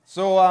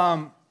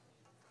So,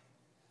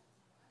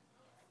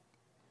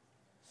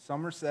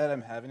 Summer said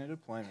I'm having a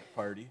deployment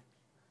party,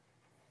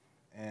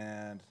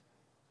 and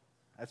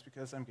that's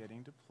because I'm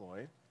getting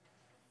deployed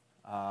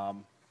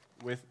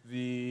with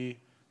the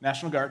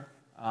National Guard,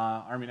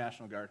 Army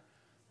National Guard.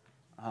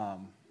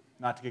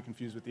 Not to get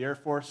confused with the Air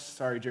Force.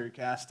 Sorry, Jerry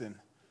Caston.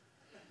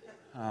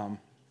 I'm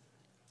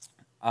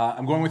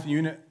going with a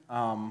unit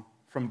from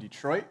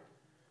Detroit,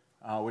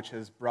 which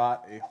has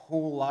brought a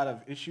whole lot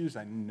of issues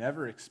I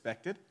never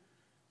expected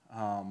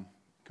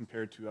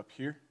compared to up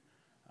here.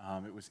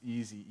 It was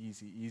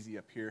easy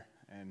up here,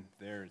 and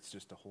there it's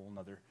just a whole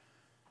nother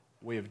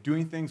way of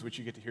doing things, which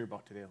you get to hear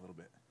about today a little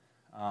bit.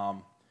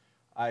 I'm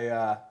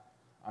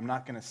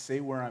not going to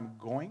say where I'm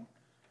going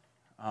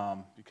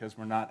because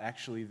we're not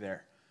actually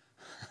there.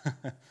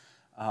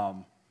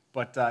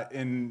 But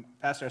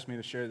Pastor asked me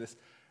to share this.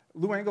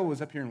 Lou Engle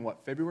was up here in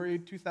February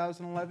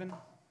 2011?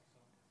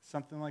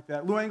 Something like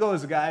that. Lou Engle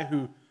is a guy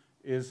who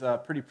is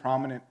a pretty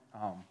prominent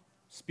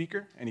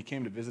speaker, and he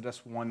came to visit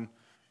us one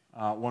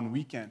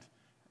weekend.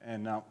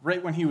 And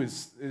right when it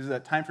was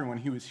that time frame when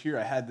he was here,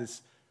 I had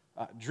this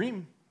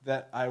dream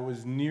that I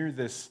was near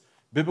this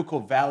biblical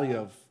valley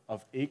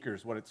of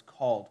Acres, what it's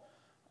called,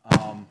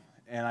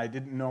 and I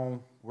didn't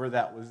know where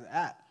that was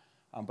at.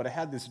 But I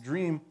had this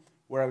dream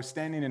where I was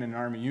standing in an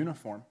army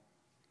uniform,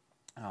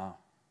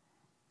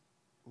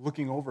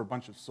 looking over a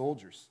bunch of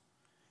soldiers,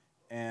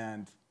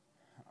 and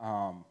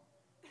I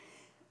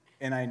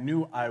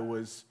knew I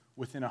was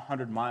within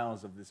 100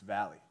 miles of this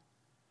valley,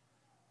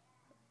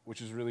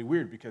 which is really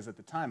weird because at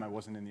the time I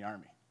wasn't in the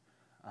Army.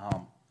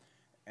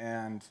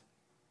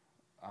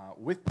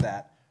 With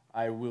that,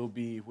 I will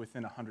be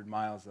within 100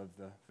 miles of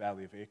the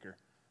Valley of Acre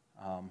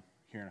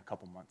here in a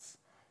couple months.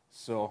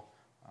 So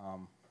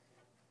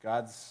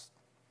God's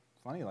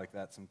funny like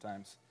that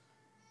sometimes.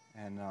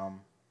 And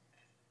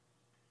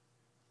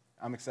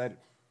I'm excited.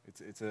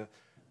 It's a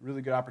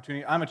really good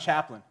opportunity. I'm a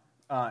chaplain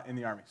in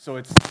the Army, so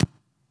it's...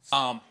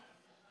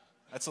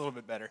 That's a little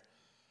bit better.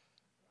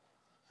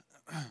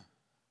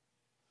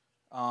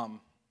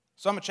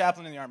 So I'm a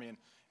chaplain in the Army, and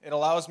it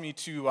allows me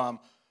to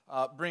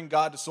bring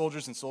God to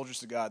soldiers and soldiers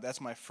to God.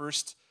 That's my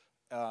first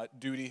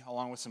duty,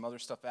 along with some other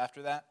stuff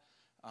after that.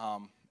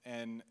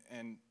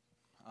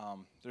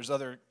 There's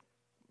other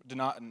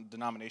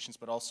denominations,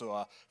 but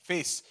also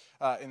faiths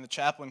in the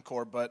chaplain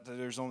corps, but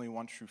there's only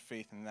one true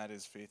faith, and that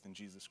is faith in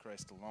Jesus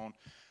Christ alone.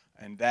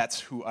 And that's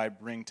who I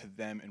bring to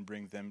them and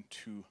bring them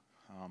to.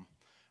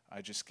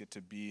 I just get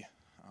to be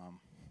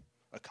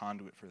a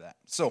conduit for that.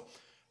 So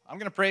I'm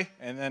going to pray,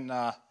 and then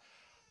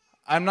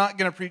I'm not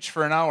going to preach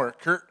for an hour,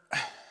 Kurt,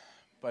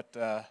 but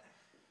it'll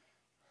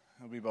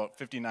be about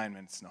 59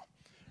 minutes now.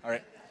 All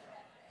right.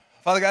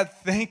 Father God,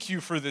 thank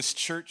you for this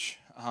church.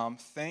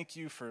 Thank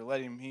you for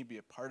letting me be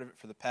a part of it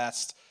for the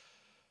past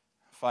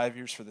 5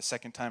 years for the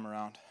second time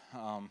around.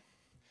 I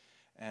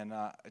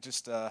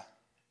just ask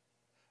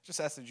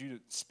that you to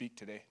speak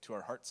today to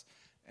our hearts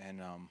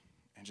and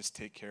just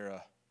take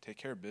care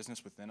of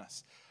business within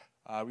us.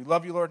 We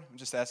love you, Lord. I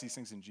just ask these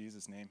things in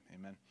Jesus' name.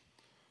 Amen.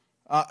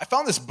 I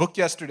found this book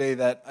yesterday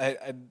that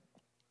I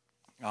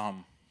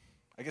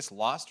guess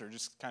lost or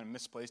just kind of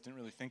misplaced, didn't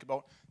really think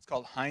about. It's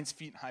called Hinds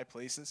Feet in High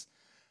Places.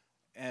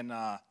 And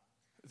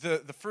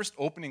the first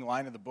opening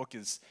line of the book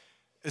is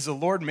the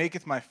Lord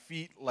maketh my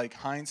feet like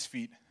hinds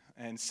feet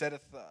and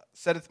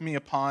setteth me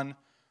upon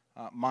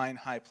mine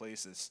high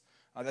places.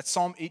 That's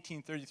Psalm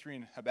 18:33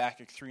 and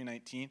Habakkuk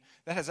 3:19.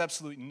 That has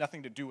absolutely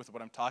nothing to do with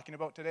what I'm talking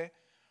about today.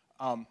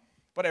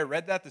 But I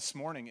read that this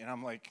morning, and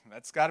I'm like,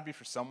 that's got to be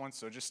for someone,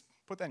 so just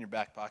put that in your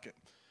back pocket.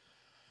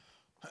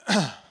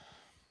 All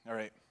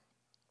right.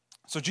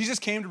 So Jesus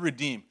came to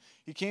redeem.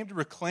 He came to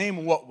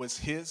reclaim what was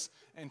his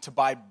and to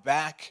buy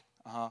back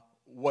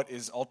what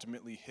is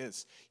ultimately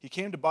his. He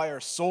came to buy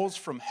our souls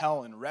from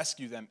hell and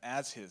rescue them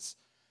as his.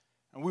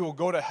 And we will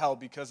go to hell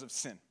because of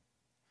sin.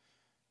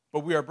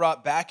 But we are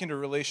brought back into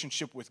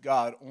relationship with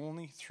God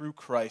only through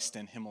Christ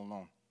and him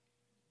alone.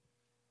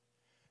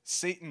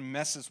 Satan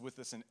messes with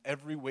us in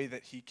every way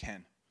that he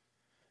can.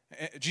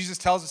 Jesus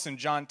tells us in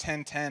John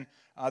 10:10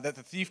 that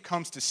the thief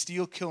comes to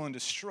steal, kill, and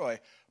destroy,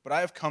 but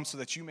I have come so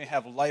that you may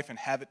have life and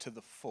have it to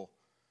the full.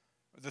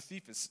 The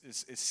thief is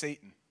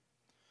Satan.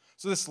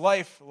 So this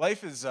life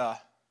is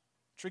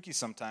tricky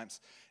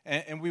sometimes,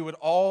 and we would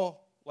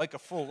all like a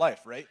full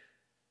life, right?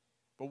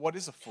 But what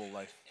is a full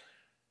life?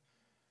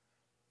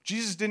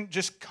 Jesus didn't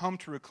just come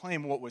to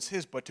reclaim what was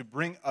his, but to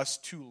bring us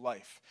to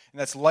life. And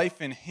that's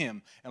life in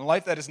him. And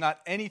life that is not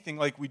anything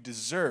like we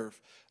deserve,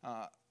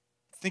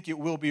 think it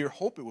will be or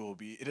hope it will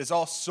be. It is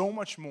all so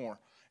much more.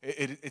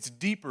 It's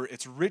deeper,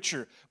 it's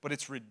richer, but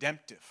it's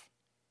redemptive.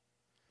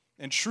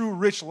 And true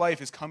rich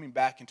life is coming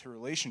back into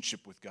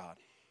relationship with God.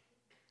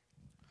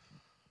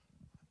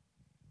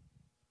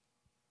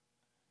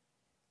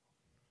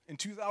 In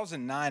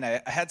 2009,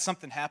 I had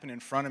something happen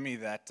in front of me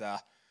that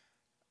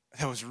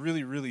was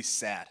really, really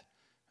sad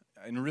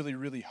and really,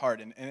 really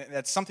hard. And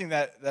that's something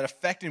that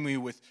affected me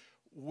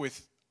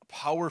with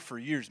power for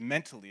years.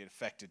 Mentally, it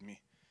affected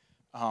me.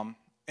 And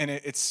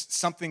it's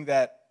something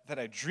that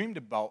I dreamed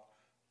about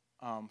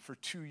for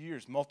 2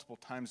 years, multiple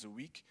times a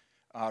week,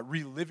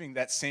 reliving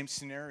that same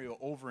scenario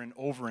over and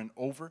over and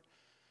over.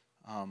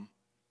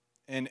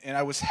 And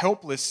I was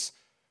helpless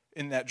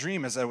in that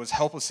dream as I was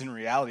helpless in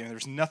reality, and there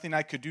was nothing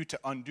I could do to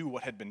undo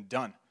what had been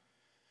done.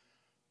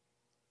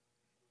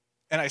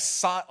 And I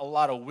sought a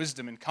lot of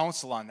wisdom and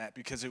counsel on that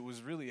because it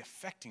was really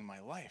affecting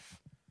my life.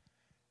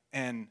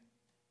 And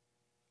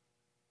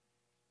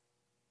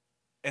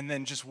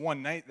then just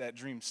one night, that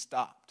dream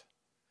stopped.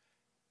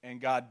 And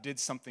God did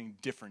something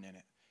different in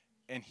it.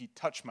 And he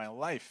touched my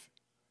life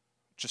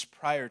just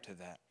prior to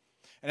that.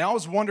 And I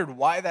always wondered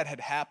why that had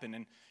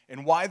happened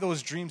and why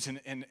those dreams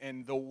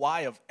and the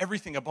why of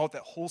everything about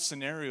that whole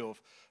scenario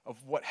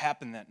of what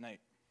happened that night.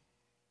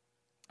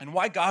 And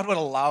why God would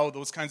allow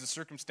those kinds of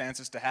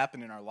circumstances to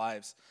happen in our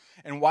lives.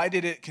 And why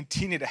did it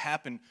continue to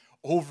happen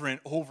over and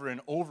over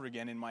and over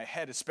again in my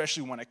head,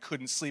 especially when I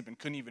couldn't sleep and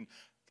couldn't even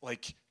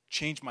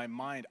change my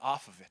mind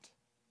off of it.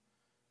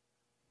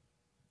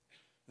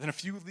 Then a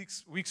few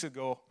weeks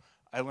ago,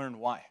 I learned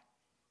why.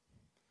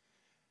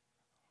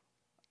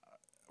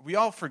 We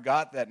all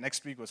forgot that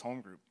next week was home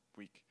group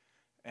week.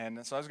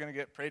 And so I was going to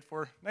get prayed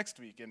for next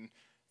week. And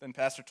then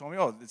Pastor told me,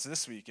 oh, it's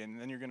this week, and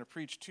then you're going to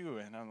preach too.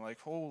 And I'm like,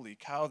 holy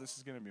cow, this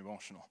is going to be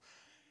emotional.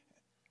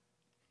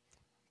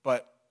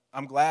 But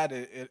I'm glad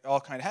it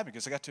all kind of happened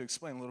because I got to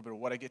explain a little bit of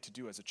what I get to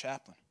do as a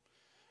chaplain.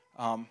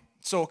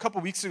 So a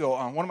couple weeks ago,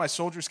 one of my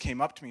soldiers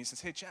came up to me and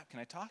says, hey, Chap, can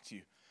I talk to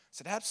you? I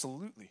said,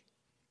 absolutely.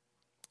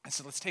 I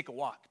said, let's take a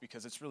walk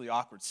because it's really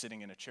awkward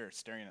sitting in a chair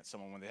staring at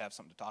someone when they have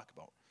something to talk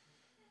about.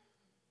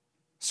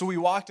 So we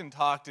walked and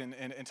talked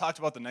and talked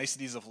about the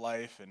niceties of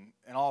life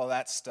and all of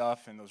that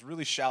stuff and those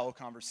really shallow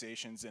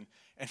conversations. And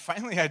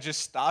finally I just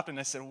stopped and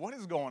I said, what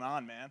is going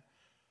on, man?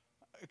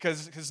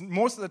 Because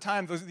most of the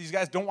time these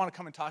guys don't want to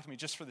come and talk to me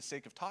just for the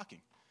sake of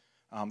talking.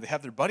 They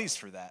have their buddies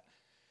for that.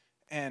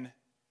 And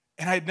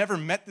I had never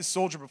met this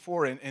soldier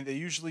before, and they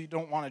usually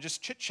don't want to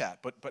just chit-chat,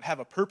 but have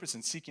a purpose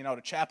in seeking out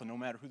a chaplain, no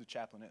matter who the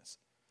chaplain is.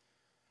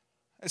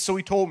 And so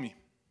he told me.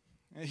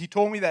 He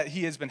told me that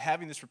he has been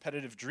having this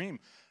repetitive dream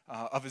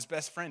of his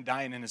best friend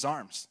dying in his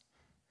arms.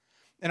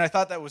 And I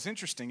thought that was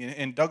interesting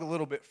and dug a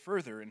little bit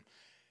further.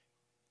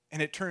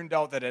 And it turned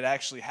out that it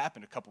actually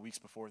happened a couple weeks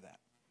before that,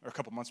 or a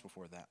couple months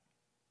before that.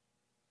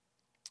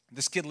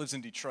 This kid lives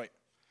in Detroit.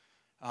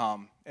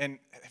 And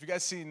have you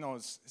guys seen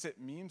those, is it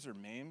memes or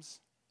memes?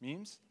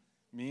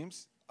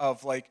 Memes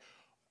of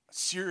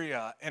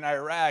Syria and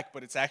Iraq,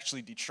 but it's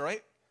actually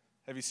Detroit.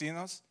 Have you seen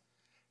those?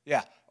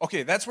 Yeah.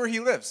 Okay, that's where he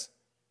lives.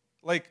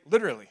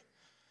 Literally.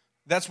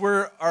 That's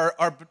where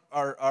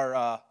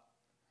our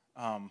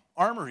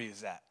armory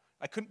is at.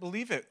 I couldn't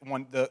believe it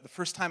when the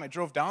first time I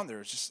drove down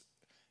there.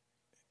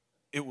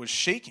 It was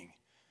shaking.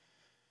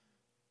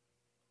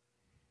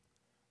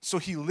 So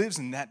he lives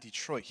in that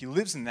Detroit. He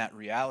lives in that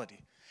reality.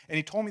 And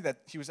he told me that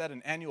he was at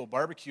an annual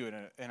barbecue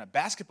in a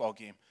basketball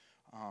game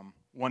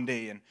one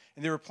day, and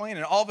they were playing,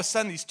 and all of a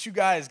sudden these two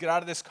guys get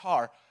out of this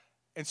car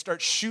and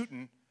start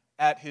shooting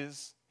at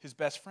his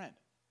best friend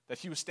that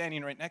he was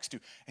standing right next to.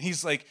 And he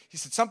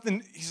said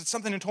something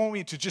and told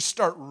me to just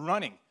start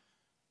running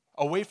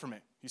away from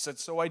it. He said,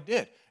 so I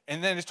did.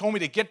 And then it told me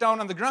to get down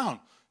on the ground.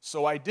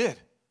 So I did.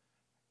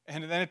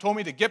 And then it told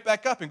me to get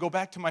back up and go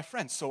back to my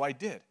friend. So I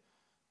did.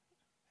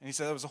 And he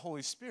said, that was the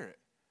Holy Spirit.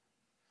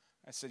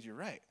 I said, you're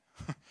right.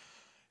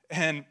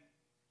 And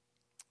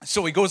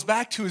so he goes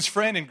back to his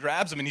friend and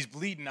grabs him, and he's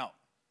bleeding out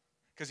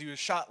because he was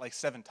shot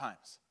 7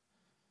 times.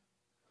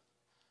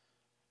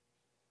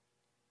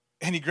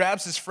 And he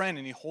grabs his friend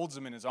and he holds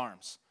him in his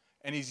arms.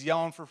 And he's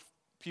yelling for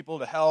people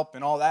to help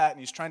and all that. And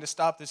he's trying to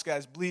stop this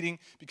guy's bleeding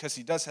because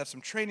he does have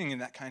some training in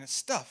that kind of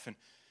stuff.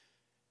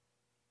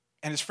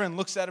 And his friend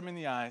looks at him in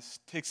the eyes,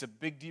 takes a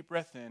big deep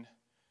breath in,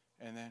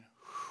 and then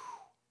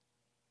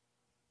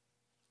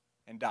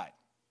and died.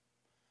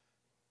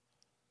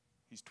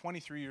 He's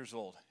 23 years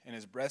old, and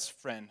his best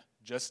friend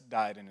just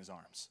died in his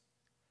arms.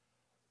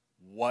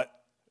 What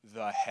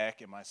the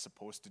heck am I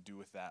supposed to do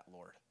with that,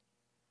 Lord?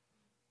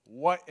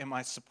 What am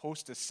I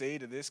supposed to say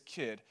to this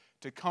kid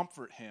to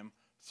comfort him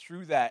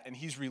through that? And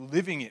he's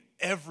reliving it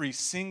every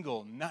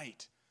single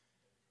night.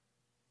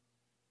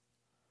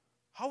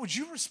 How would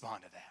you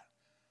respond to that?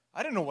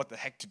 I didn't know what the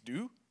heck to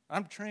do.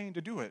 I'm trained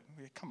to do it.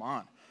 Come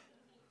on.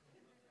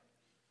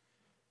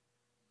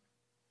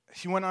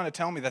 He went on to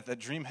tell me that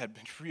dream had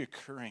been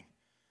reoccurring.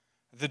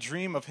 The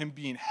dream of him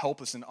being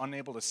helpless and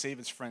unable to save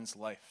his friend's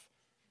life.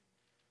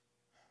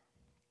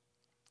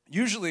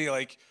 Usually,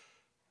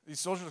 these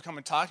soldiers will come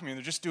and talk to me, and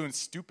they're just doing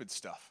stupid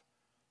stuff.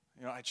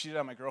 I cheated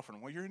on my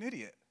girlfriend. Well, you're an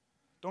idiot.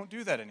 Don't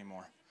do that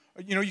anymore.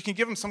 You can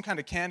give them some kind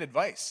of canned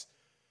advice.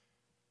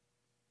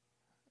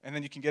 And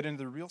then you can get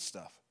into the real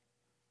stuff.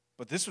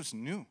 But this was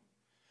new.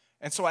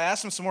 And so I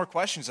asked him some more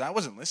questions, and I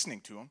wasn't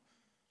listening to him.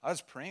 I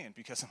was praying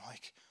because I'm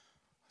like,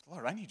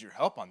 Lord, I need your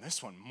help on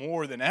this one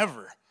more than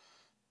ever.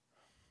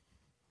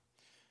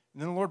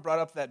 And then the Lord brought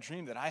up that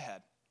dream that I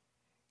had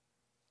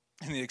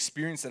and the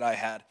experience that I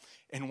had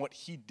and what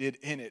he did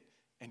in it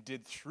and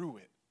did through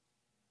it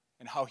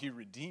and how he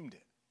redeemed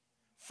it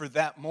for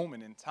that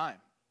moment in time.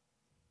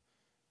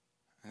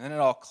 And then it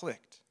all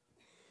clicked.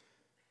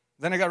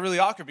 Then it got really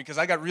awkward because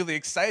I got really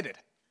excited.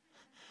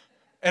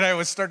 And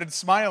I started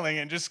smiling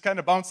and just kind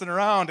of bouncing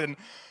around,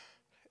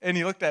 and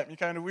he looked at me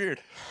kind of weird.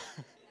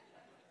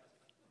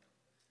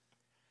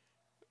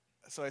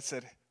 So I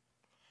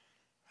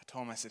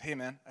told him, hey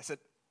man, I said,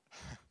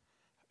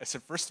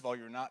 first of all,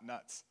 you're not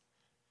nuts.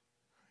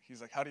 He's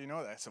like, how do you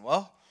know that? I said,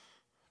 well,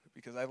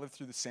 because I lived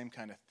through the same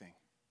kind of thing.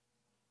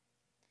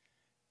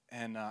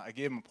 And I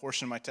gave him a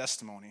portion of my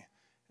testimony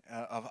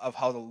of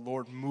how the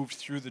Lord moved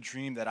through the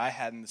dream that I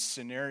had and the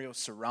scenario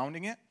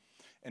surrounding it,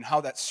 and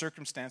how that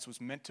circumstance was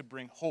meant to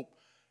bring hope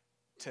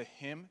to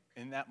him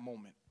in that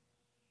moment.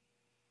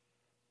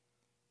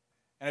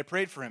 And I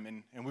prayed for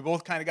him, and we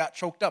both kind of got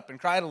choked up and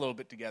cried a little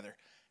bit together,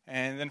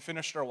 and then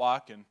finished our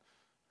walk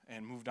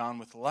and moved on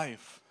with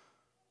life.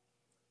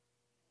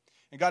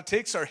 And God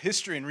takes our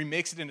history and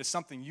remakes it into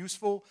something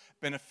useful,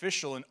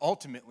 beneficial, and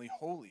ultimately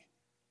holy.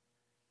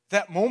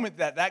 That moment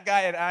that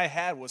guy and I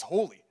had was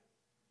holy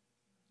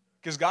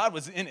because God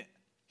was in it.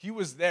 He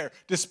was there.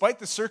 Despite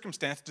the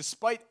circumstance,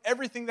 despite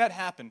everything that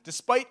happened,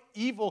 despite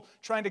evil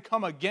trying to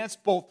come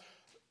against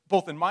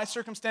both in my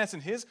circumstance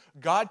and his,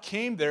 God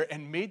came there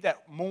and made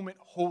that moment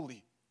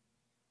holy.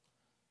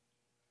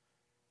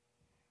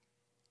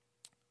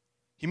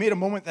 He made a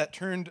moment that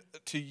turned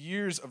to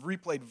years of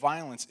replayed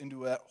violence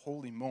into that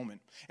holy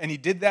moment. And he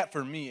did that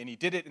for me, and he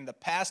did it in the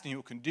past, and he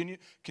will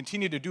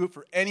continue to do it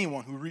for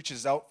anyone who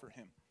reaches out for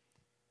him.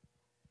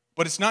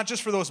 But it's not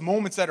just for those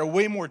moments that are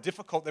way more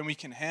difficult than we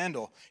can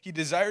handle. He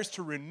desires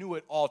to renew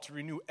it all, to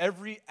renew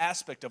every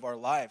aspect of our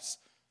lives.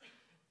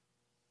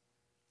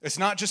 It's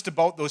not just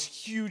about those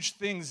huge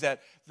things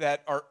that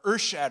are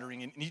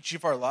earth-shattering in each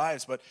of our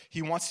lives, but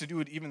he wants to do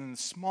it even in the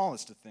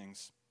smallest of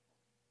things.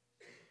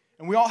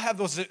 And we all have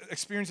those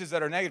experiences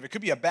that are negative. It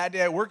could be a bad day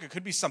at work. It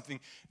could be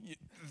something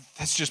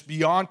that's just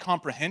beyond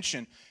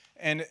comprehension.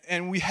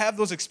 And we have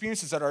those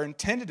experiences that are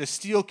intended to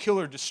steal, kill,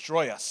 or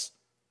destroy us.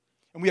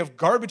 And we have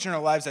garbage in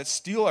our lives that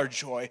steal our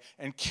joy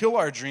and kill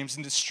our dreams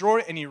and destroy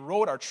and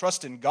erode our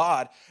trust in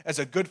God as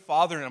a good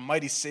Father and a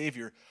mighty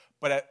Savior.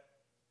 But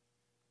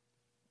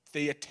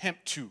they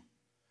attempt to.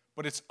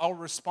 But it's our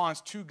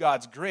response to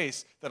God's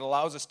grace that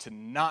allows us to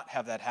not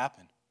have that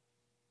happen.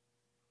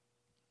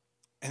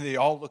 And they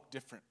all look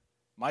different.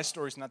 My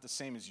story's not the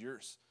same as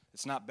yours.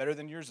 It's not better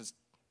than yours,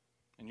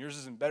 and yours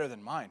isn't better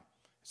than mine.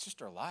 It's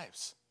just our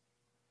lives.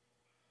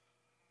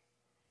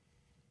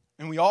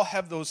 And we all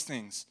have those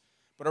things.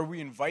 But are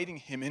we inviting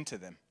him into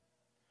them?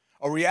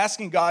 Are we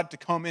asking God to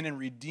come in and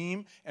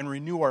redeem and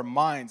renew our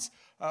minds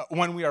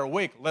when we are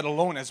awake, let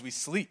alone as we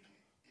sleep?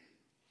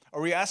 Are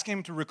we asking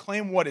him to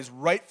reclaim what is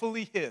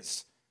rightfully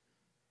his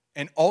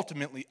and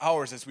ultimately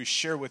ours as we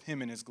share with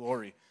him in his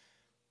glory,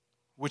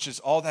 which is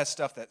all that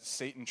stuff that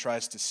Satan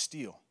tries to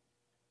steal?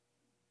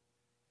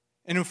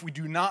 And if we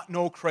do not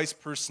know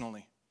Christ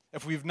personally,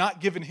 if we've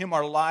not given him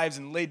our lives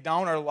and laid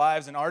down our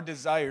lives and our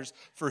desires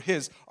for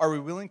his, are we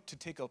willing to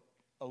take a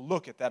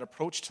look at that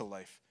approach to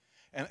life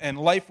and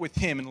life with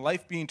him and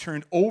life being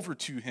turned over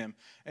to him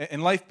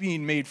and life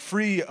being made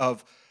free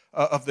of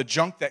the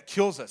junk that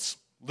kills us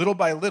little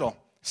by little,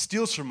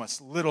 steals from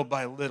us little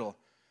by little,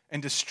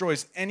 and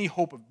destroys any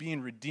hope of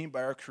being redeemed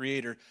by our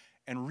Creator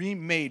and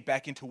remade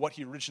back into what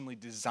he originally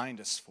designed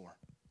us for.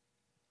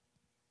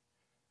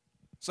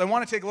 So I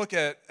want to take a look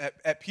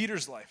at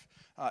Peter's life.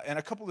 And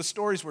a couple of the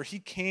stories where he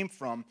came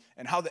from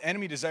and how the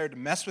enemy desired to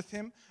mess with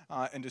him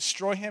and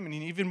destroy him, and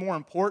even more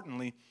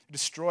importantly,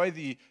 destroy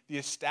the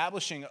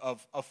establishing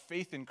of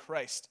faith in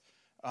Christ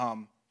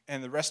and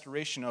the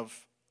restoration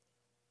of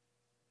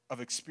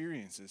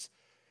experiences.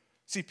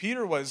 See,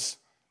 Peter was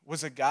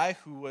a guy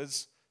who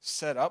was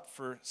set up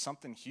for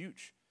something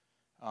huge.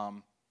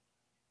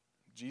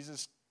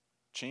 Jesus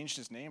changed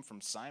his name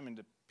from Simon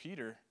to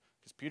Peter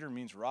because Peter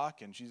means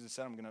rock, and Jesus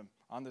said,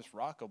 on this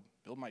rock I'll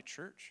build my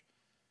church.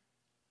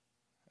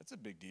 That's a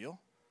big deal.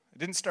 It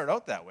didn't start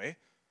out that way.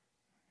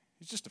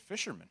 He's just a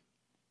fisherman.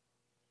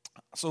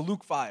 So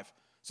Luke 5.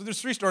 So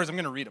there's 3 stories. I'm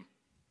going to read them.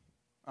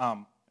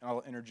 And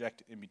I'll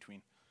interject in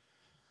between.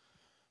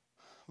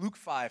 Luke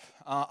 5.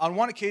 On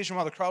one occasion,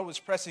 while the crowd was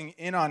pressing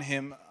in on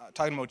him,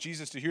 talking about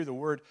Jesus to hear the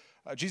word,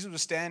 Jesus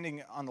was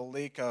standing on the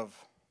lake of,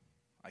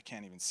 I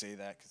can't even say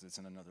that because it's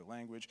in another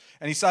language,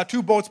 and he saw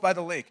 2 boats by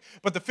the lake.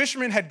 But the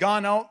fishermen had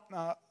gone out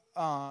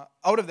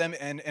of them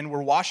and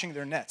were washing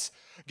their nets.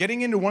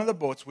 Getting into one of the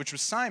boats, which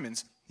was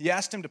Simon's, he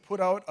asked him to put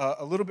out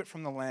a little bit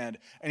from the land,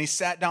 and he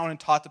sat down and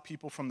taught the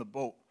people from the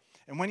boat.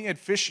 And when he had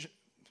finished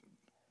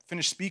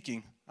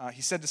speaking,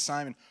 he said to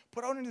Simon,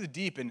 "Put out into the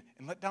deep and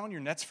let down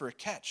your nets for a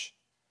catch."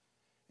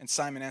 And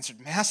Simon answered,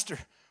 "Master,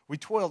 we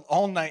toiled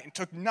all night and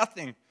took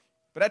nothing,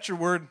 but at your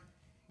word,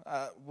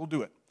 we'll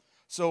do it."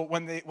 So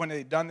when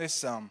they'd done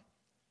this,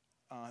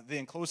 they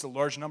enclosed a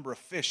large number of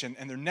fish,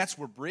 and their nets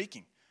were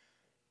breaking.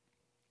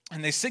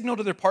 And they signaled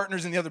to their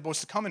partners in the other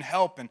boats to come and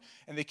help, and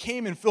they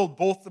came and filled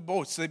both the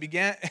boats. So they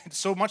began,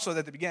 so much so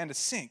that they began to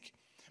sink.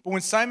 But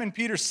when Simon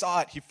Peter saw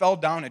it, he fell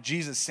down at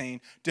Jesus,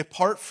 saying,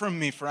 "Depart from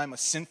me, for I am a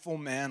sinful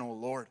man, O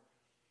Lord."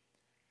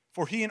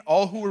 For he and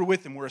all who were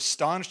with him were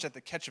astonished at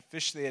the catch of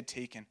fish they had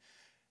taken.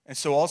 And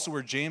so also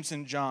were James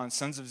and John,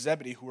 sons of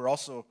Zebedee, who were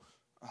also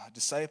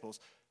disciples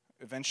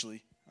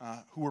eventually,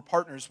 who were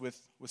partners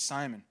with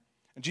Simon.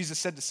 And Jesus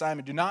said to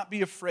Simon, "Do not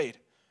be afraid.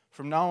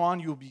 From now on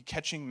you will be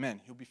catching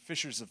men. You'll be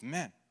fishers of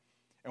men."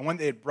 And when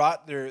they had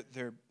brought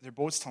their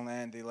boats to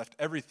land, they left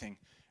everything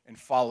and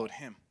followed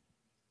him.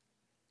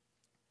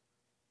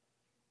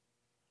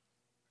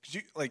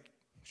 Could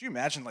you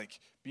imagine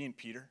being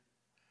Peter?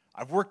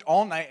 I've worked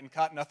all night and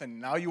caught nothing.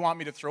 Now you want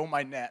me to throw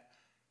my net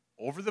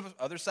over the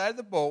other side of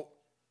the boat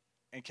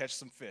and catch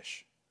some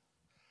fish.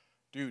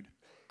 Dude,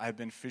 I've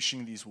been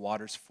fishing these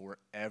waters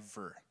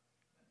forever.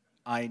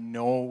 I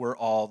know where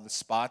all the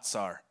spots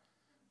are.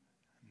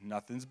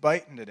 Nothing's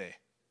biting today.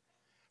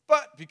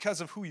 But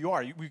because of who you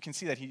are, we can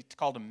see that he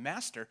called him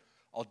master.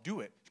 I'll do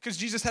it. Because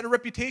Jesus had a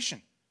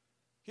reputation.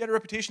 He had a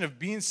reputation of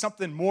being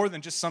something more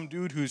than just some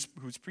dude who's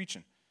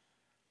preaching.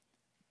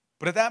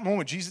 But at that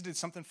moment, Jesus did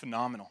something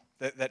phenomenal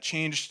that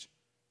changed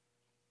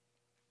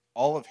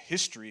all of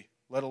history,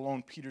 let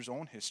alone Peter's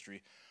own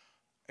history.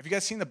 Have you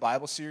guys seen the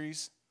Bible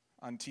series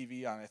on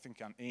TV, I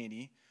think on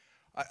A&E?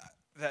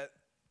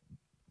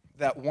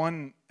 That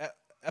one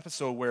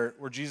episode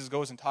where Jesus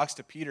goes and talks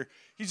to Peter,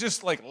 he's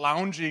just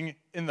lounging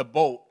in the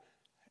boat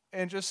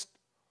and just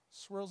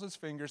swirls his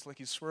fingers like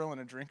he's swirling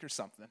a drink or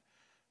something.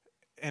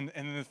 And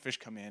then the fish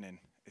come in, and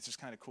it's just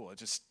kind of cool.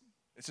 It's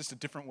just a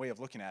different way of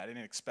looking at it. I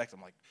didn't expect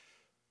them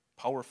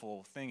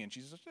powerful thing, and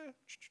Jesus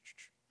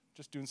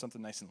just doing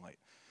something nice and light.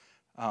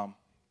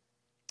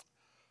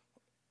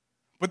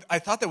 But I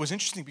thought that was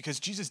interesting because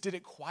Jesus did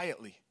it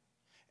quietly,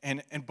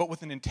 but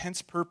with an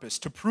intense purpose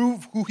to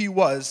prove who he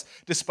was,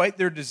 despite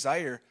their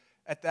desire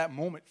at that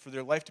moment for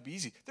their life to be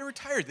easy. They were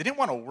tired. They didn't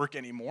want to work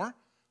anymore.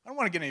 I don't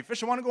want to get any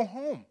fish. I want to go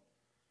home.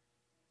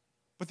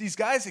 But these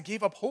guys, they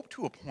gave up hope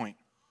to a point.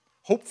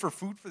 Hope for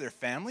food for their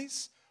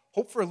families,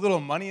 hope for a little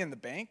money in the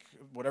bank,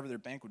 whatever their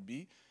bank would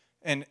be,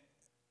 and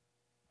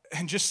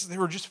they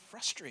were just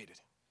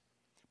frustrated.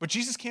 But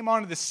Jesus came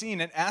onto the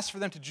scene and asked for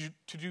them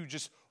to do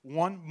just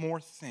one more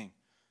thing.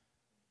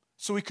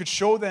 So he could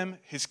show them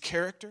his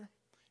character,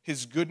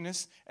 his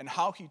goodness, and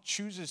how he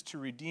chooses to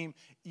redeem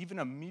even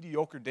a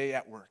mediocre day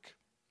at work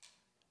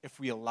if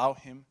we allow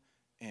him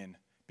in.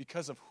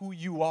 Because of who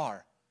you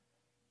are,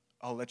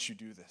 I'll let you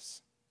do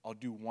this. I'll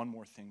do one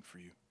more thing for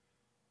you.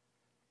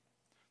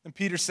 And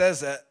Peter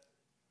says that,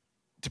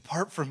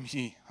 "Depart from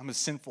me, I'm a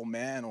sinful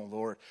man, O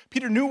Lord."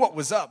 Peter knew what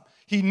was up.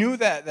 He knew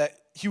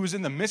that he was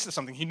in the midst of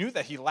something. He knew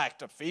that he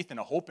lacked a faith and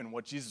a hope in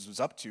what Jesus was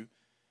up to.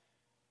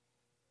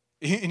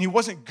 And he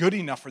wasn't good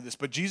enough for this,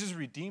 but Jesus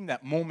redeemed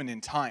that moment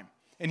in time.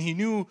 And he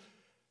knew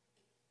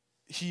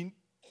he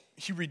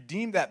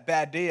redeemed that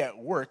bad day at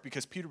work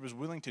because Peter was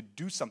willing to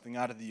do something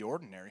out of the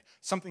ordinary,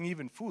 something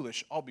even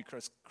foolish, all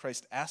because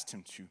Christ asked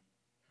him to.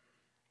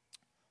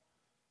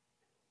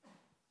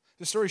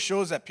 The story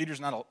shows that Peter's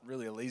not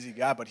really a lazy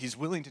guy, but he's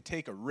willing to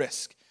take a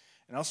risk,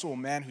 and also a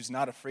man who's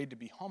not afraid to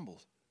be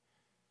humbled.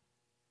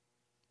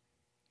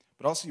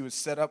 But also he was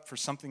set up for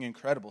something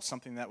incredible,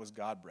 something that was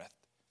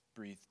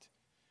God-breathed.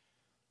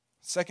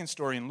 Second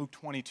story in Luke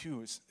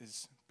 22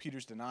 is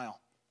Peter's denial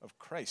of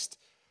Christ.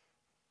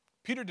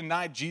 Peter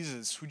denied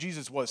Jesus, who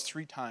Jesus was,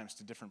 3 times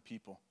to different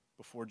people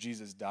before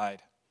Jesus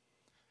died.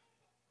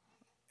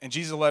 And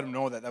Jesus let him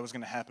know that was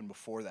going to happen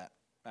before that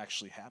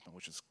actually happened,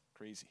 which is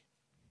crazy.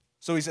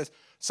 So he says,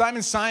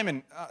 "Simon,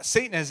 Simon,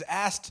 Satan has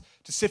asked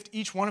to sift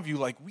each one of you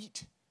like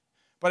wheat.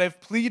 But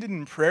I've pleaded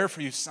in prayer for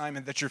you,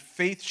 Simon, that your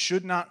faith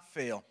should not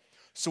fail.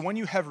 So when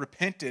you have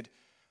repented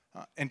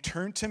and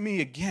turned to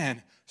me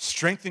again,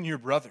 strengthen your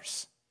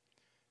brothers."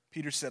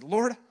 Peter said,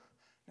 "Lord,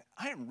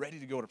 I am ready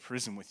to go to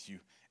prison with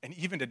you and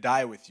even to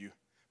die with you."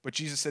 But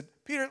Jesus said,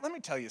 "Peter, let me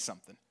tell you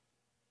something.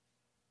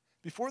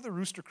 Before the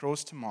rooster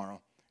crows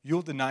tomorrow,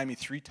 you'll deny me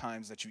 3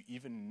 times that you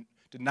even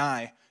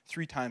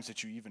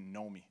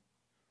know me."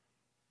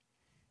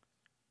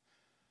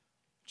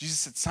 Jesus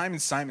said, "Simon,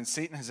 Simon,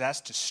 Satan has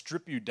asked to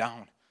strip you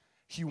down.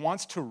 He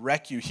wants to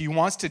wreck you. He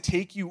wants to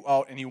take you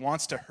out, and he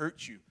wants to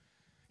hurt you.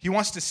 He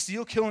wants to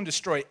steal, kill, and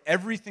destroy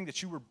everything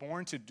that you were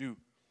born to do.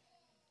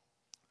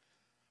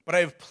 But I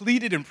have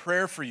pleaded in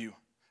prayer for you.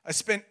 I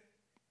spent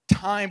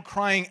time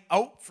crying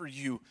out for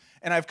you,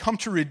 and I've come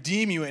to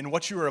redeem you in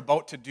what you are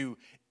about to do,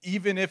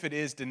 even if it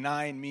is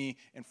denying me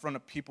in front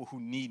of people who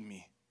need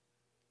me."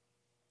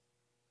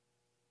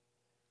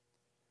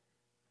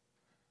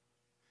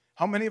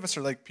 How many of us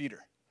are like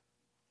Peter?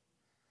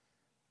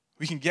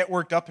 We can get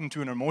worked up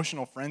into an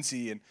emotional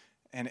frenzy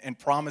and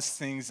promise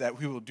things that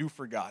we will do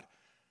for God.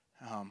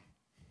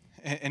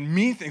 And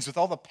mean things with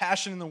all the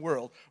passion in the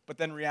world, but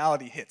then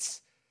reality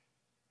hits.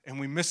 And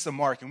we miss the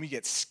mark and we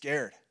get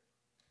scared.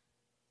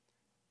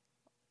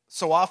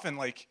 So often,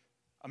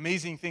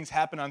 amazing things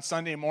happen on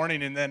Sunday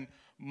morning, and then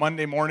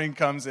Monday morning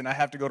comes and I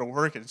have to go to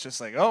work, and it's just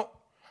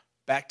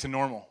back to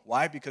normal.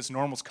 Why? Because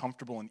normal's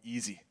comfortable and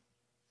easy.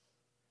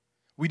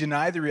 We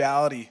deny the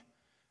reality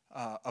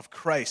of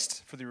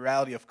Christ for the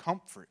reality of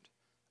comfort,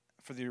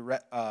 for the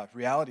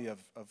reality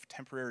of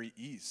temporary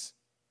ease.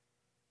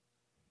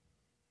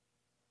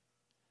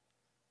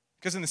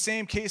 Because in the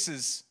same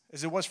cases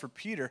as it was for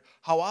Peter,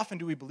 how often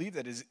do we believe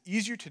that it is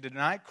easier to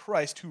deny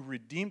Christ who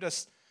redeemed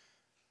us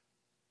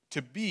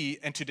to be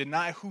and to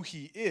deny who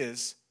he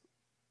is?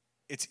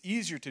 It's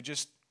easier to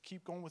just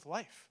keep going with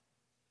life,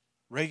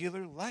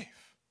 regular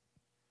life,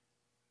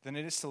 than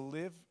it is to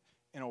live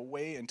in a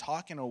way and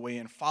talk in a way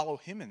and follow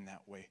him in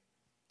that way.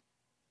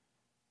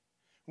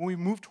 When we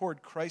move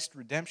toward Christ's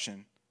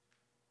redemption,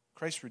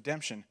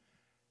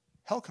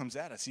 hell comes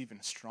at us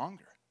even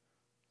stronger,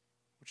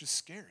 which is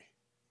scary.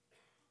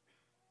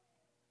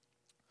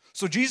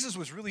 So Jesus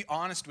was really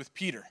honest with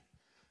Peter.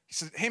 He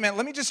said, hey man,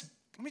 let me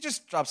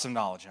just drop some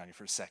knowledge on you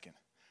for a second.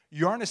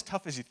 You aren't as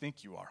tough as you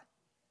think you are.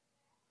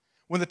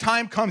 When the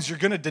time comes, you're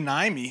going to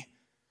deny me.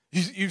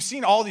 You've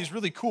seen all these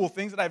really cool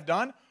things that I've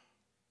done,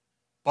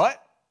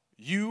 but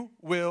you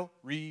will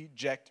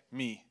reject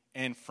me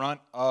in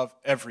front of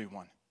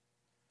everyone.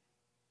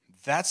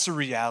 That's the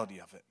reality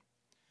of it.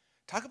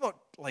 Talk about,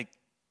 like,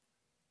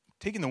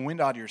 taking the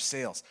wind out of your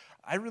sails.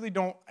 I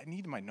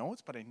need my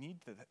notes, but I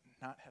need to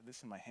not have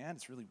this in my hand.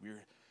 It's really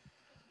weird.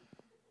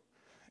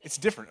 It's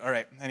different. All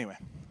right, anyway,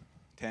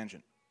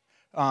 tangent.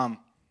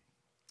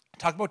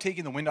 Talk about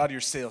taking the wind out of your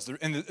sails.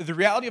 And the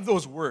reality of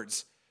those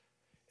words.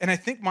 And I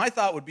think my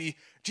thought would be,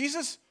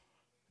 Jesus,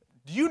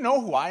 do you know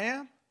who I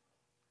am?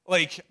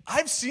 Like,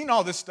 I've seen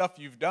all this stuff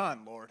you've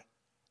done, Lord.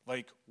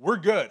 Like, we're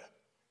good.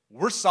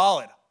 We're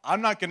solid.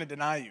 I'm not going to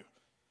deny you.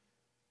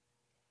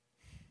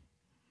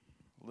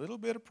 A little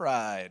bit of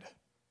pride.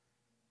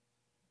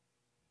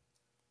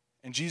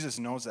 And Jesus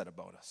knows that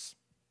about us.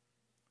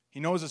 He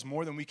knows us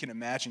more than we can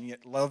imagine,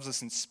 yet loves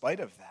us in spite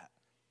of that.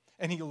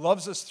 And he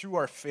loves us through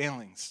our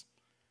failings.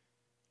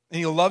 And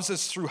he loves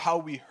us through how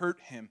we hurt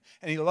him.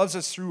 And he loves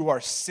us through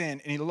our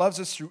sin. And he loves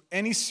us through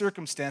any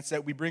circumstance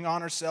that we bring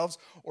on ourselves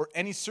or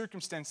any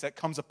circumstance that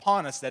comes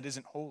upon us that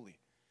isn't holy.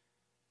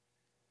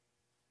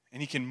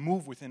 And he can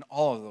move within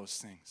all of those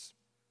things.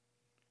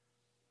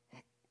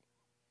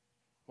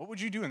 What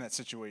would you do in that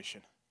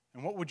situation?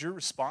 And what would your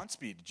response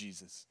be to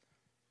Jesus?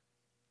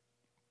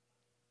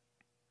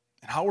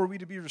 And how are we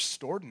to be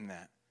restored in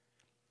that?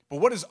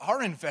 But what is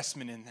our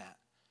investment in that?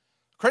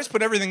 Christ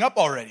put everything up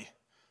already.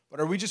 But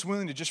are we just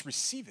willing to just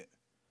receive it?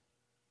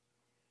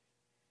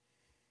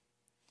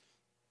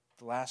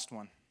 The last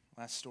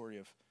story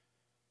of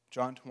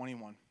John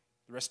 21,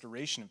 the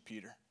restoration of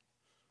Peter,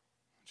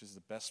 which is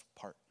the best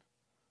part.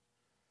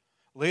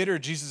 Later,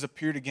 Jesus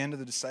appeared again to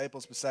the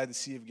disciples beside the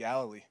Sea of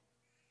Galilee.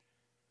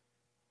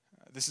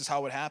 This is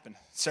how it happened.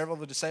 Several of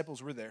the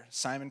disciples were there.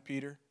 Simon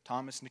Peter,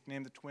 Thomas,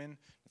 nicknamed the twin,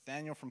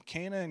 Nathanael from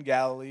Cana in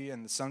Galilee,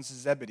 and the sons of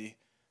Zebedee,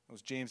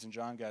 those James and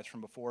John guys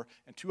from before,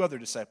 and two other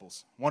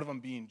disciples, one of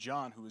them being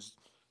John, who was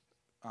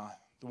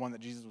the one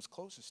that Jesus was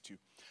closest to.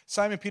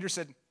 Simon Peter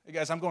said, hey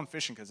guys, I'm going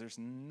fishing because there's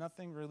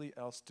nothing really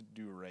else to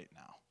do right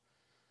now.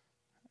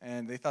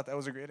 And they thought that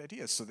was a great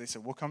idea, so they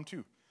said, we'll come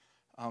too.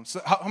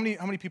 So how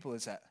many people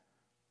is that?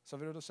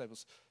 Seven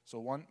disciples. So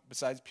one,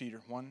 besides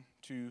Peter, 1,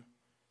 2,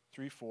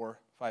 3, 4,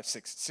 5,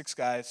 6. 6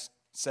 guys,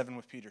 7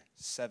 with Peter.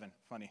 7,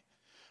 funny.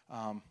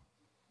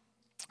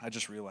 I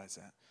just realized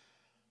that.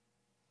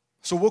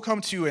 So we'll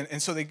come to,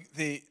 and so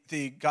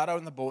they got out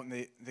in the boat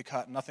and they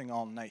caught nothing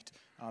all night.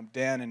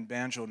 Dan and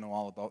Banjo know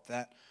all about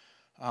that.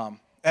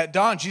 At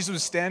dawn, Jesus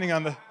was standing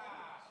on the...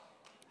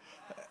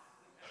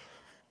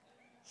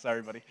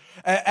 Sorry, buddy.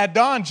 At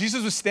dawn,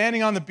 Jesus was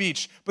standing on the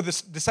beach, but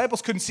the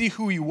disciples couldn't see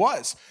who he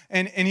was.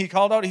 And he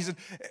called out, he said,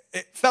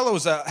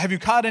 fellows, have you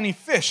caught any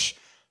fish?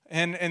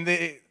 And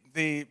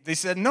they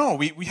said, no,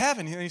 we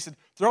haven't. And he said,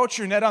 throw out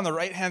your net on the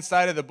right-hand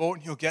side of the boat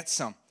and you'll get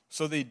some.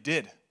 So they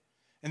did.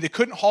 And they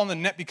couldn't haul in the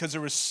net because there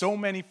was so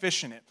many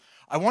fish in it.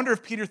 I wonder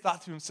if Peter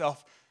thought to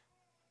himself,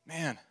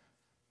 man,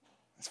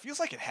 this feels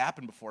like it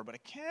happened before, but I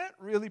can't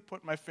really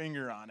put my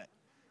finger on it.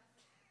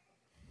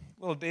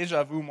 A little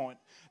deja vu moment.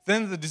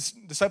 Then the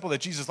disciple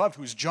that Jesus loved,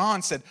 who was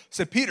John, said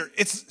to Peter,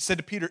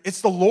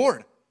 it's the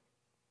Lord.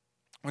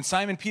 When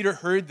Simon Peter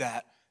heard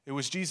that it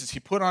was Jesus, he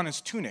put on his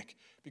tunic,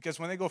 because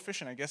when they go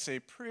fishing, I guess they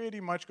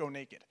pretty much go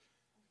naked,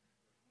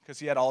 because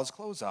he had all his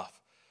clothes off,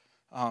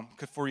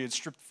 before he had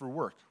stripped for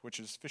work, which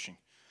is fishing.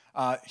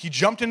 He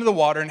jumped into the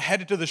water and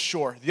headed to the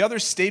shore. The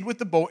others stayed with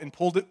the boat and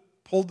pulled the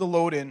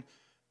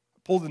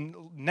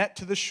net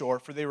to the shore,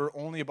 for they were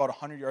only about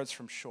 100 yards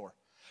from shore.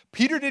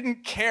 Peter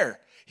didn't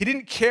care. He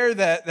didn't care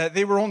that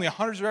they were only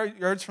 100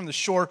 yards from the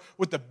shore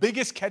with the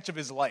biggest catch of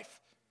his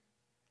life.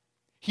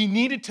 He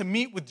needed to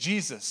meet with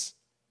Jesus.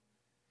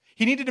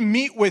 He needed to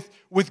meet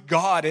with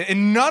God,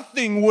 and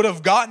nothing would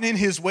have gotten in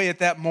his way at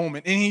that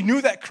moment. And he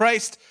knew that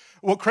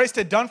what Christ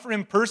had done for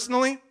him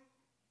personally,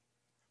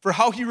 for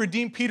how he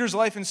redeemed Peter's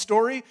life and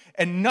story,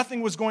 and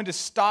nothing was going to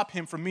stop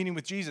him from meeting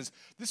with Jesus.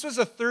 This was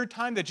the third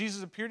time that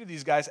Jesus appeared to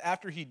these guys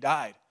after he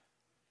died.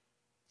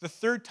 The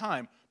third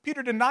time.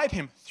 Peter denied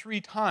him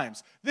 3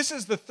 times. This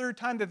is the third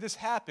time that this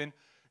happened.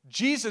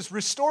 Jesus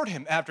restored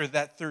him after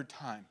that third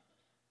time.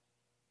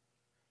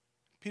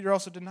 Peter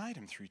also denied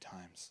him 3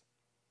 times.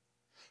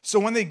 So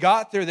when they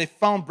got there, they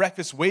found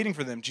breakfast waiting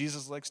for them.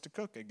 Jesus likes to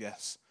cook, I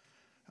guess.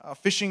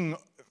 Fish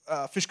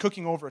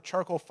cooking over a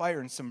charcoal fire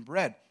and some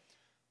bread.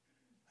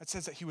 It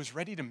says that he was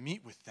ready to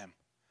meet with them,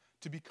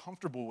 to be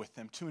comfortable with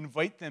them, to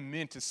invite them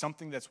into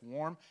something that's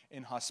warm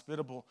and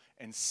hospitable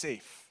and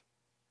safe.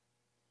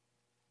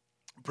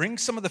 Bring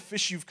some of the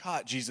fish you've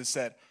caught, Jesus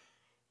said.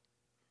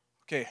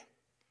 Okay,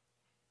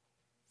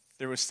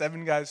 there were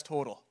 7 guys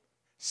total.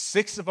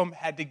 6 of them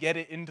had to get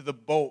it into the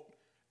boat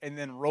and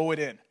then row it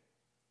in.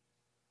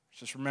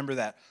 Just remember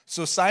that.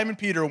 So Simon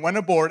Peter went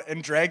aboard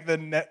and dragged the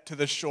net to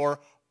the shore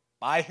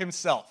by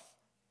himself.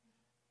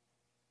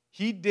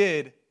 He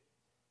did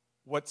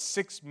what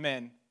 6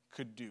 men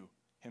could do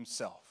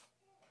himself.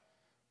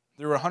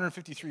 There were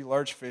 153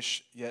 large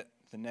fish, yet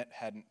the net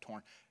hadn't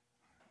torn.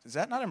 Is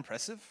that not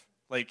impressive?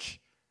 I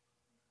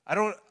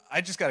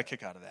just got a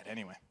kick out of that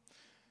anyway.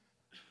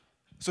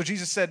 So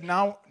Jesus said,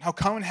 now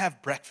come and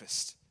have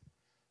breakfast.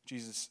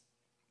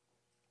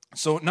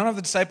 So none of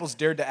the disciples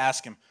dared to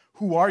ask him,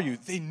 who are you?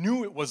 They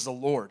knew it was the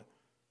Lord.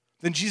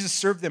 Then Jesus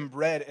served them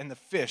bread and the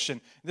fish, and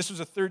this was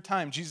the 3rd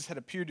time Jesus had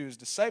appeared to his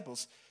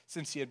disciples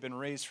since he had been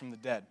raised from the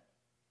dead.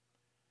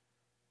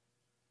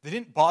 They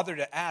didn't bother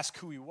to ask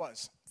who he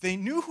was. They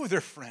knew who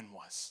their friend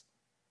was.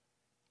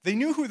 They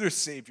knew who their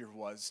Savior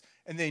was,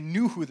 and they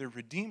knew who their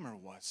Redeemer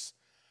was.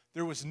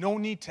 There was no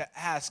need to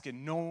ask,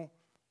 and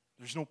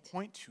there's no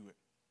point to it.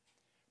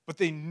 But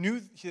they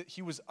knew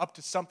he was up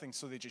to something,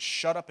 so they just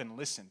shut up and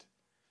listened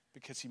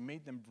because he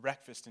made them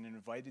breakfast and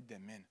invited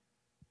them in.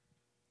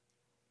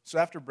 So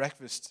after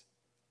breakfast,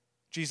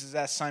 Jesus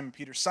asked Simon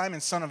Peter,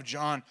 Simon, son of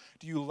John,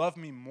 do you love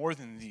me more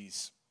than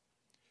these?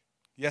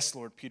 Yes,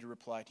 Lord, Peter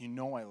replied, you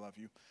know I love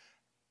you.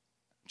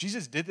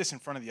 Jesus did this in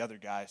front of the other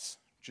guys.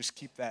 Just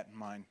keep that in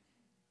mind.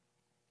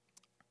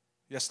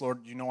 Yes, Lord,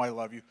 you know I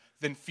love you.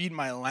 Then feed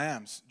my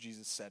lambs,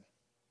 Jesus said.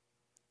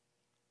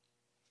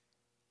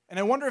 And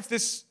I wonder if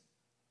this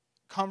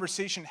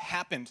conversation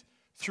happened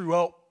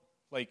throughout,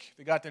 they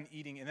got done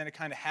eating, and then it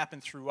kind of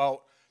happened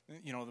throughout,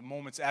 the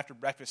moments after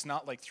breakfast,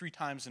 not 3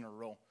 times in a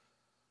row.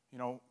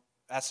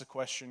 Ask the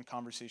question,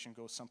 conversation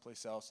goes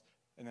someplace else,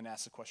 and then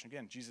ask the question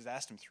again. Jesus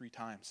asked him 3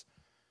 times.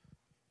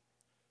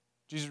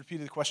 Jesus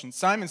repeated the question,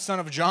 Simon, son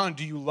of John,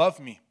 do you love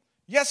me?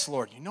 Yes,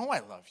 Lord, you know I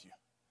love you.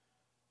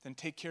 Then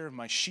take care of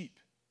my sheep.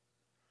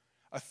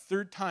 A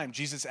 3rd time,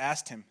 Jesus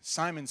asked him,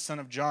 Simon, son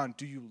of John,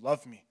 do you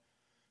love me?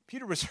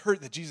 Peter was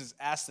hurt that Jesus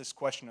asked this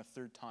question a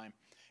 3rd time.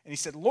 And he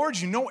said, Lord,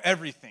 you know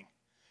everything.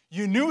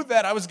 You knew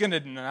that I was going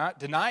to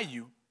deny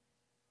you.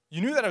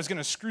 You knew that I was going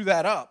to screw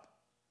that up.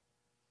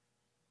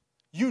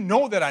 You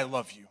know that I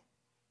love you.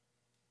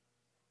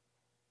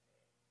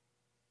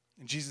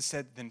 And Jesus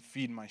said, then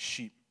feed my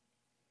sheep.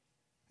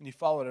 And he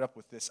followed it up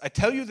with this. I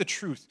tell you the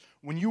truth,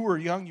 when you were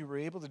young, you were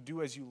able to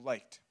do as you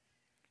liked.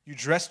 You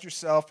dressed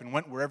yourself and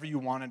went wherever you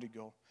wanted to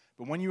go.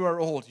 But when you are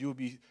old, you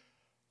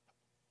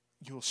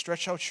will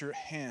stretch out your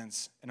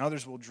hands, and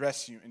others will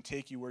dress you and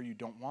take you where you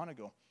don't want to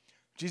go.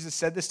 Jesus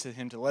said this to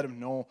him to let him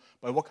know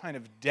by what kind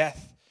of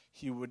death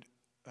he would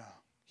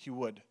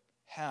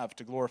have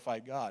to glorify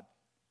God,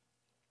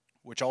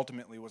 which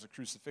ultimately was a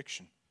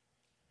crucifixion.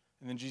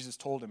 And then Jesus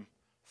told him,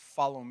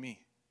 follow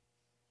me.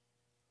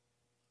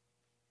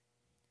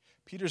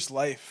 Peter's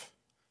life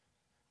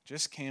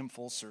just came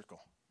full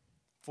circle.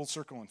 Full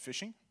circle in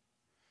fishing,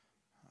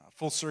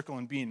 full circle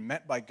in being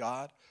met by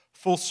God,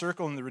 full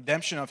circle in the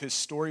redemption of his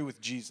story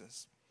with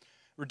Jesus,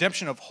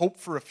 redemption of hope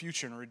for a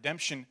future, and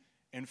redemption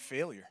in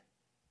failure.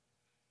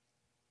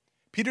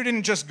 Peter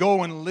didn't just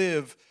go and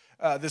live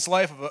this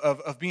life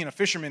of being a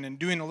fisherman and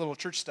doing a little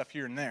church stuff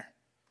here and there.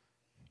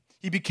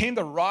 He became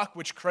the rock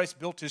which Christ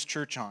built his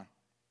church on.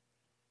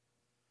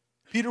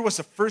 Peter was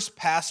the first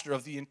pastor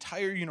of the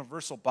entire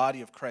universal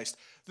body of Christ.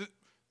 The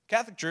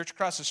Catholic Church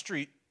across the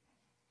street,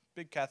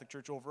 big Catholic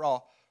Church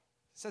overall,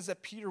 says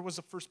that Peter was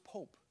the first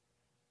pope.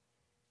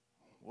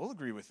 We'll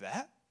agree with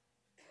that.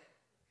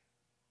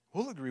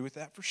 We'll agree with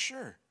that for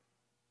sure.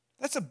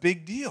 That's a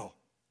big deal.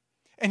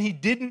 And he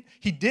did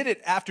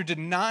it after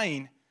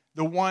denying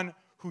the one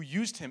who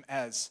used him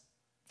as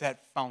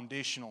that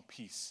foundational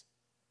piece.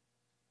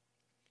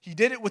 He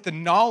did it with the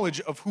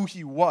knowledge of who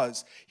he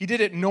was. He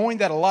did it knowing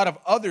that a lot of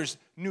others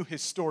knew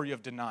his story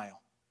of denial.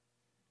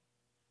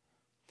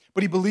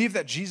 But he believed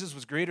that Jesus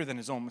was greater than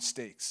his own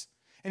mistakes.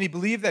 And he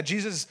believed that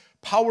Jesus'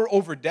 power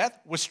over death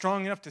was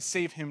strong enough to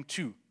save him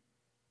too.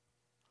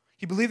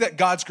 He believed that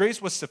God's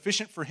grace was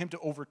sufficient for him to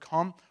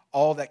overcome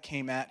all that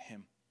came at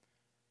him.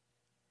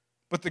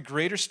 But the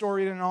greater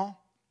story than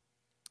all,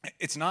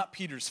 it's not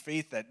Peter's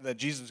faith that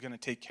Jesus was going to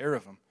take care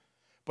of him,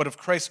 but of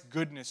Christ's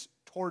goodness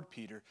toward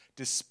Peter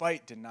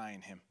despite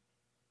denying him.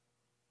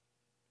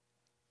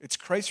 It's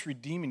Christ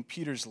redeeming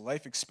Peter's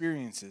life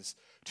experiences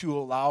to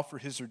allow for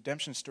his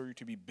redemption story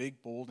to be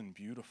big, bold, and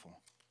beautiful.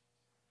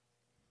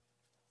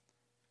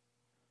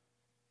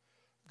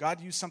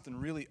 God used something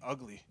really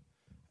ugly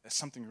as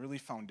something really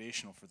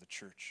foundational for the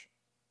church.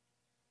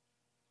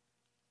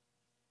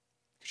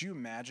 Could you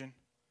imagine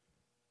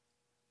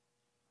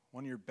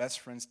one of your best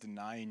friends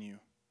denying you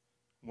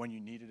when you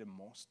needed him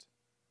most?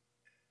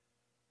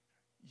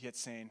 Yet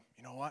saying,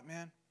 you know what,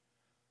 man?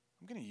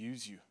 I'm going to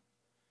use you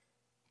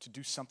to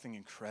do something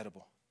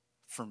incredible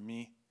for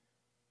me.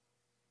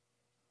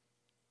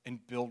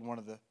 and build one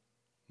of the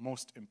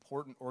most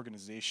important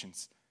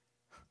organizations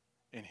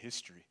in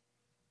history.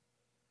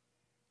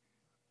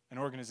 An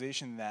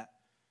organization that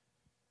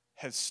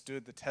has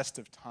stood the test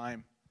of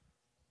time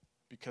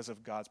because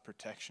of God's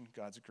protection,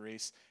 God's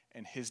grace,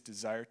 and his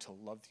desire to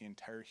love the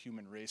entire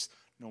human race,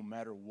 no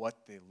matter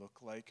what they look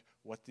like,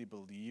 what they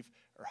believe,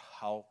 or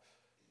how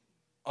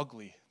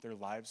ugly their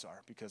lives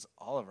are, because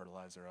all of our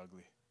lives are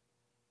ugly.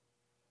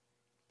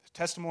 The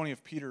testimony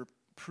of Peter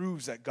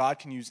proves that God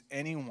can use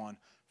anyone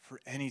for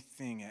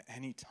anything at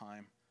any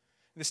time.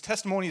 This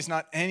testimony is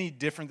not any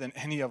different than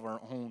any of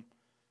our own.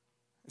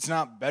 It's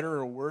not better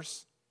or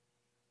worse.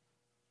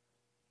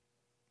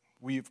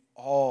 We've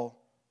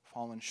all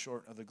fallen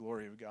short of the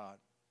glory of God.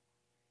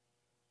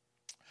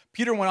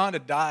 Peter went on to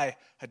die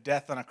a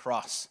death on a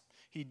cross.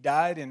 He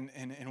died in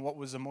what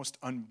was the most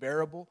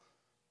unbearable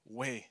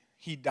way.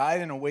 He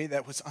died in a way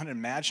that was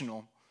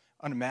unimaginable,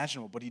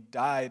 but he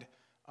died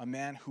a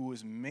man who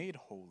was made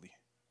holy.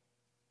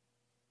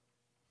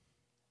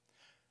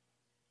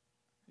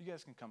 You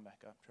guys can come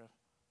back up, Trev.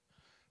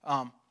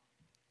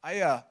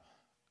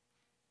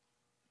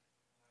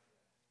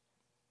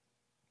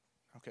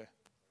 Okay.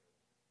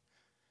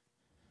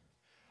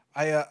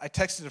 I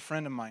texted a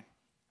friend of mine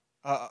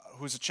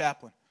who's a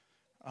chaplain,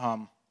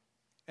 and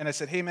I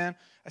said, hey, man,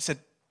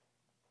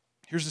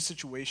 here's the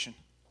situation.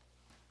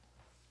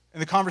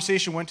 And the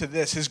conversation went to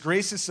this: His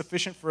grace is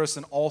sufficient for us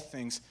in all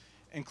things,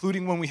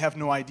 including when we have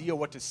no idea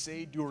what to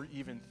say, do, or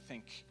even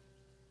think.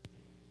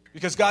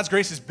 Because God's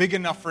grace is big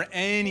enough for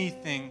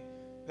anything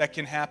that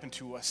can happen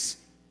to us.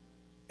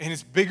 And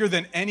it's bigger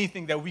than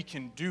anything that we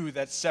can do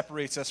that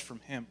separates us from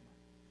him.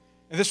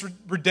 And this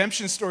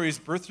redemption story is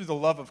birthed through the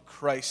love of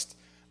Christ,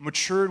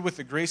 matured with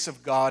the grace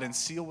of God, and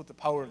sealed with the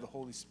power of the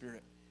Holy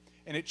Spirit.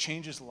 And it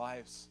changes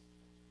lives.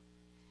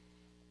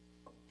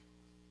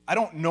 I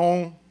don't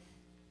know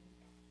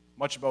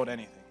much about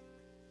anything.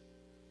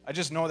 I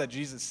just know that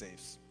Jesus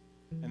saves.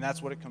 And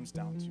that's what it comes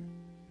down to.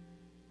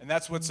 And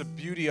that's what's the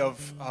beauty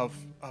of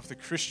the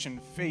Christian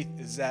faith,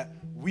 is that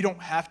we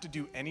don't have to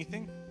do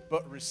anything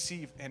but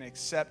receive and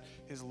accept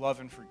his love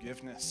and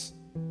forgiveness.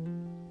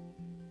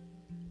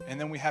 And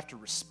then we have to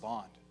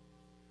respond.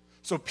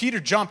 So Peter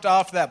jumped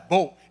off that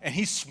boat and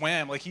he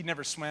swam like he'd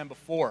never swam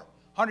before.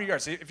 100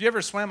 yards. If you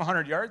ever swam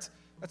 100 yards,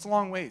 that's a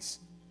long ways.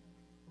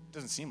 It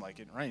doesn't seem like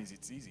it, right?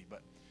 It's easy,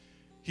 but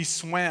he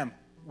swam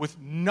with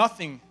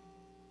nothing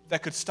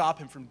that could stop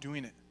him from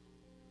doing it.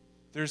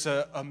 There's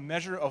a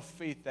measure of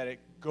faith that it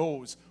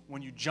goes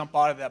when you jump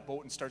out of that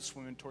boat and start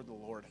swimming toward the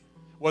Lord.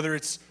 Whether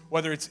it's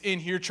in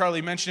here,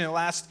 Charlie mentioned it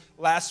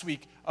last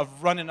week,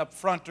 of running up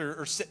front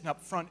or sitting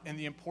up front, and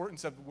the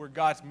importance of where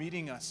God's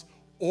meeting us,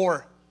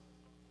 or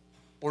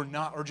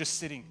not, or just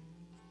sitting.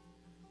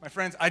 My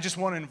friends, I just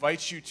want to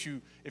invite you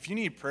to, if you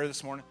need prayer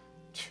this morning,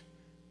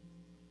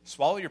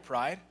 swallow your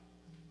pride,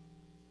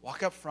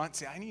 walk up front,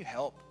 say, I need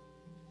help.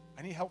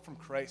 I need help from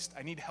Christ.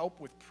 I need help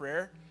with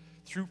prayer.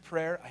 Through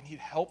prayer, I need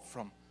help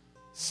from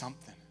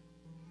something.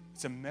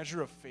 It's a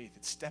measure of faith.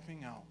 It's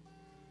stepping out.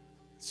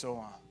 So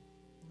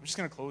I'm just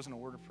going to close in a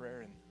word of prayer,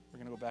 and we're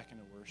going to go back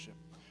into worship.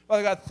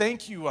 Father God,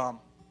 thank you.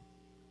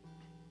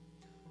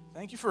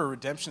 Thank you for a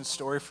redemption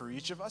story for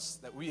each of us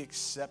that we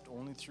accept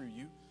only through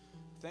you.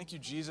 Thank you,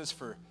 Jesus,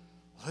 for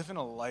living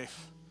a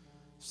life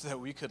so that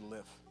we could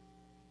live.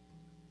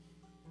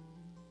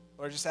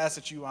 Lord, I just ask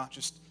that you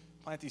just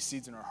plant these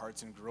seeds in our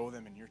hearts and grow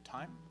them in your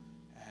time.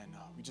 And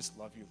we just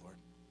love you, Lord.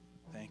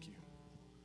 Thank you.